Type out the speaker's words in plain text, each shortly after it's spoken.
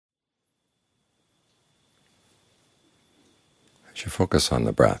As you focus on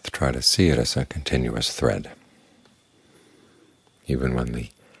the breath, try to see it as a continuous thread. Even when the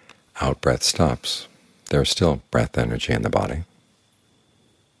out-breath stops, there's still breath energy in the body.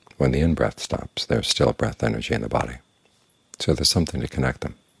 When the in-breath stops, there's still breath energy in the body. So there's something to connect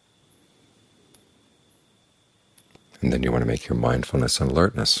them. And then you want to make your mindfulness and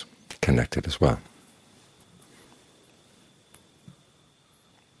alertness connected as well.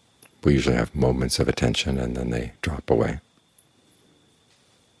 We usually have moments of attention and then they drop away.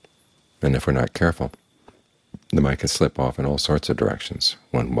 And if we're not careful, the mind can slip off in all sorts of directions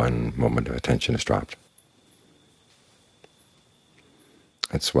when one moment of attention is dropped.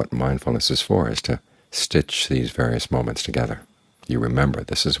 That's what mindfulness is for, is to stitch these various moments together. You remember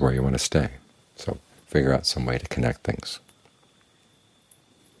this is where you want to stay, so figure out some way to connect things.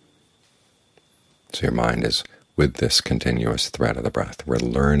 So your mind is with this continuous thread of the breath. We're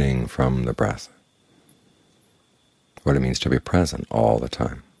learning from the breath what it means to be present all the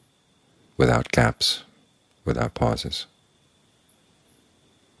time, without gaps, without pauses.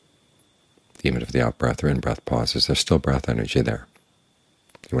 Even if the out-breath or in-breath pauses, there's still breath energy there.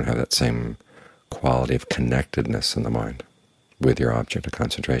 You want to have that same quality of connectedness in the mind with your object of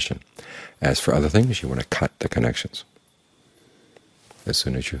concentration. As for other things, you want to cut the connections. As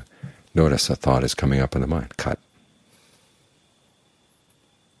soon as you notice a thought is coming up in the mind, cut.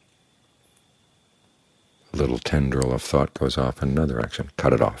 A little tendril of thought goes off in another direction,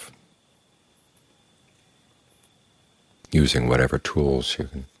 cut it off. Using whatever tools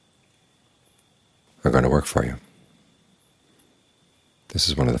are going to work for you. This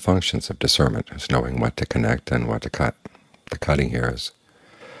is one of the functions of discernment, is knowing what to connect and what to cut. The cutting here is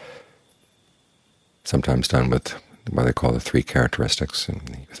sometimes done with what they call the three characteristics, and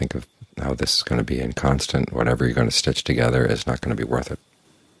you think of how this is going to be inconstant. Whatever you're going to stitch together is not going to be worth it.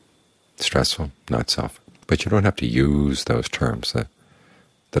 Stressful, not self. But you don't have to use those terms.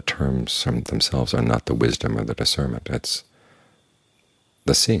 The terms themselves are not the wisdom or the discernment. It's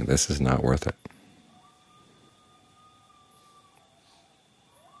the seeing. This is not worth it.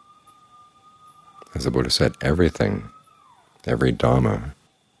 As the Buddha said, everything, every Dhamma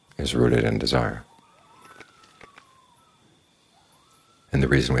is rooted in desire. And the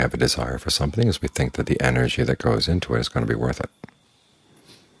reason we have a desire for something is we think that the energy that goes into it is going to be worth it.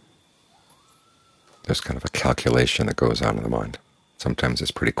 There's kind of a calculation that goes on in the mind. Sometimes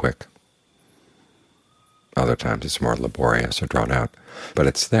it's pretty quick. Other times it's more laborious or drawn out, but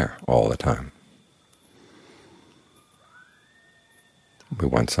it's there all the time. We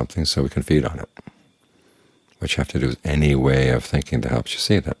want something so we can feed on it. What you have to do is any way of thinking that helps you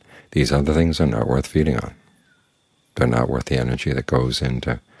see that these other things are not worth feeding on. They're not worth the energy that goes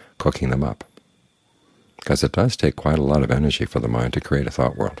into cooking them up. Because it does take quite a lot of energy for the mind to create a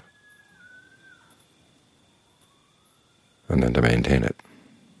thought world, and then to maintain it.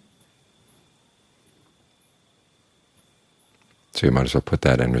 So you might as well put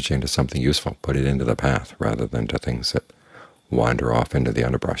that energy into something useful, put it into the path, rather than to things that wander off into the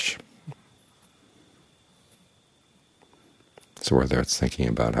underbrush. So whether it's thinking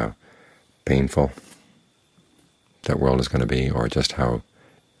about how painful that world is going to be, or just how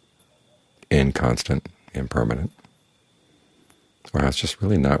inconstant, impermanent, or how it's just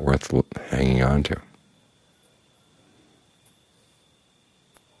really not worth hanging on to.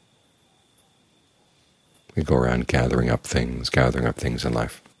 We go around gathering up things in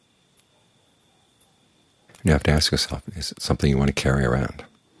life. And you have to ask yourself, is it something you want to carry around?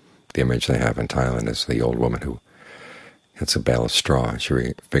 The image they have in Thailand is the old woman who gets a bale of straw, and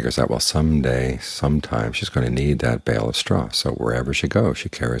she figures out, well, someday, sometime, she's going to need that bale of straw. So wherever she goes, she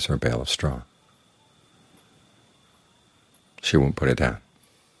carries her bale of straw. She won't put it down,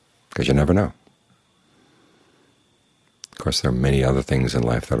 because you never know. Of course, there are many other things in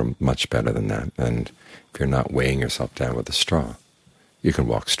life that are much better than that, and if you're not weighing yourself down with a straw, you can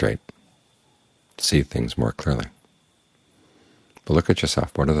walk straight, see things more clearly. But look at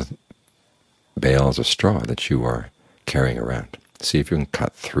yourself. What are the bales of straw that you are carrying around? See if you can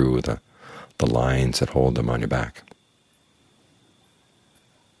cut through the lines that hold them on your back.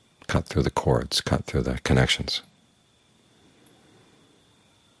 Cut through the cords, cut through the connections.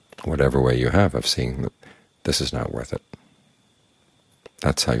 Whatever way you have of seeing that this is not worth it.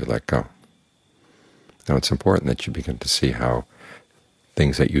 That's how you let go. Now it's important that you begin to see how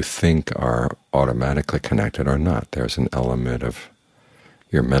things that you think are automatically connected are not. There's an element of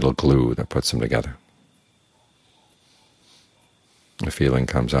your mental glue that puts them together. A feeling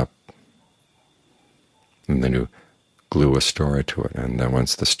comes up, and then you glue a story to it, and then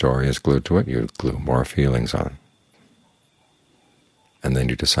once the story is glued to it, you glue more feelings on. And then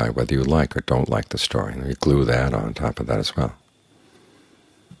you decide whether you like or don't like the story, and you glue that on top of that as well.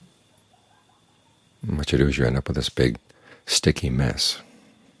 And what you do is you end up with this big, sticky mess.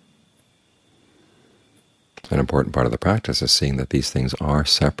 An important part of the practice is seeing that these things are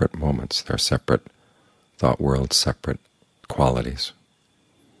separate moments. They're separate thought worlds, separate qualities.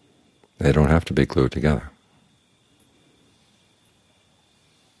 They don't have to be glued together.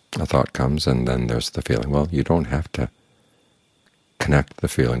 A thought comes, and then there's the feeling. Well, you don't have to connect the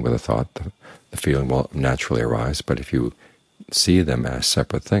feeling with a thought. The feeling will naturally arise, but if you see them as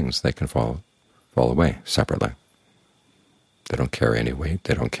separate things, they can fall away separately. They don't carry any weight.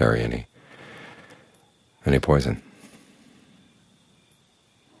 They don't carry any poison.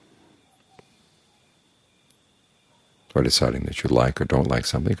 Or deciding that you like or don't like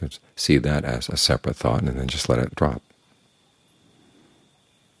something, you could see that as a separate thought and then just let it drop.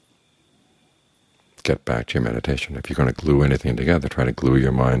 Get back to your meditation. If you're going to glue anything together, try to glue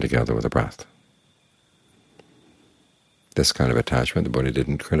your mind together with the breath. This kind of attachment the Buddha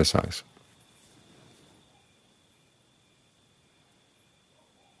didn't criticize.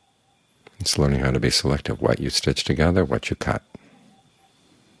 It's learning how to be selective, what you stitch together, what you cut.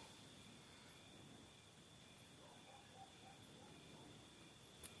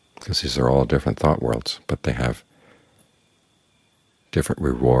 Because these are all different thought worlds, but they have different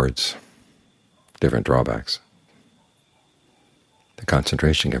rewards, different drawbacks. The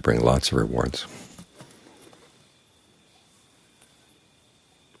concentration can bring lots of rewards,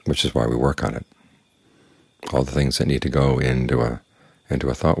 which is why we work on it. All the things that need to go into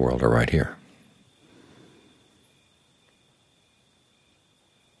a thought world are right here.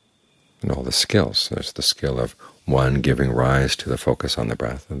 And all the skills. There's the skill of, 1, giving rise to the focus on the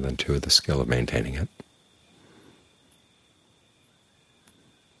breath, and then 2, the skill of maintaining it.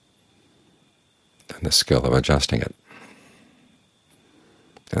 And the skill of adjusting it.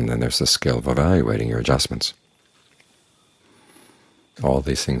 And then there's the skill of evaluating your adjustments. All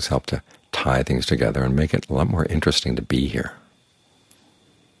these things help to tie things together and make it a lot more interesting to be here.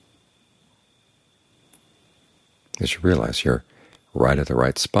 Because you realize you're right at the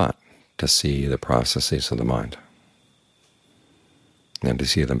right spot to see the processes of the mind, and to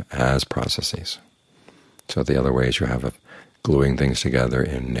see them as processes. So the other ways you have of gluing things together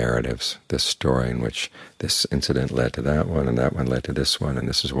in narratives, this story in which this incident led to that one, and that one led to this one, and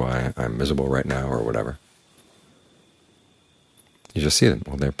this is why I'm miserable right now, or whatever. You just see them.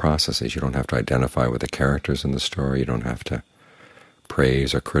 Well, they're processes. You don't have to identify with the characters in the story. You don't have to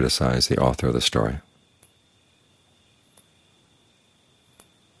praise or criticize the author of the story.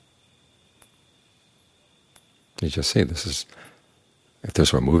 You just see this is, if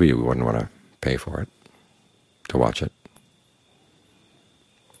this were a movie, we wouldn't want to pay for it, to watch it.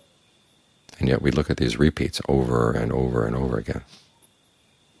 And yet we look at these repeats over and over and over again.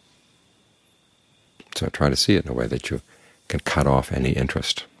 So try to see it in a way that you can cut off any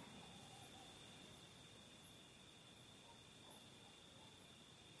interest.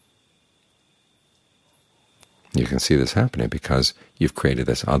 You can see this happening because you've created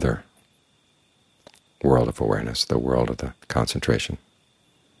this other world of awareness, the world of the concentration,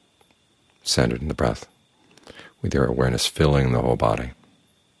 centered in the breath, with your awareness filling the whole body.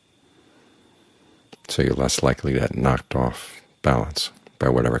 So you're less likely to get knocked off balance by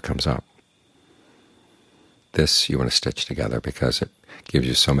whatever comes up. This you want to stitch together because it gives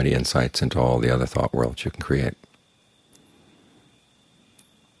you so many insights into all the other thought worlds you can create.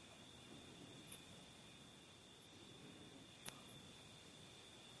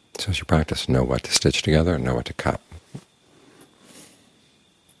 So as you practice, know what to stitch together and know what to cut.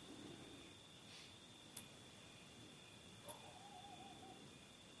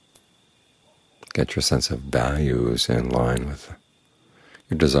 Get your sense of values in line with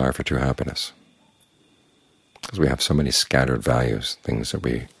your desire for true happiness. Because we have so many scattered values, things that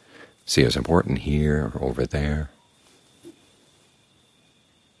we see as important here or over there.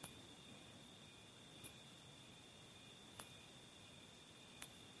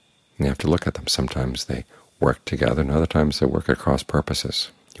 And you have to look at them. Sometimes they work together, and other times they work at cross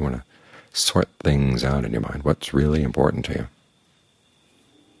purposes. You want to sort things out in your mind. What's really important to you?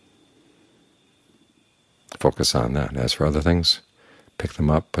 Focus on that. As for other things, pick them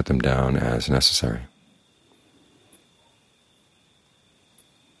up, put them down as necessary.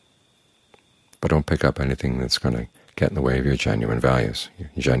 But don't pick up anything that's going to get in the way of your genuine values, your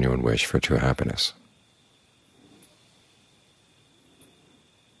genuine wish for true happiness.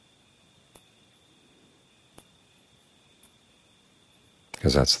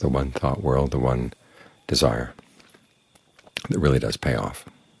 Because that's the one thought world, the one desire that really does pay off.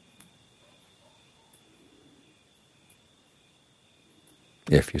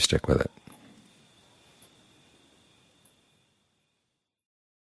 If you stick with it.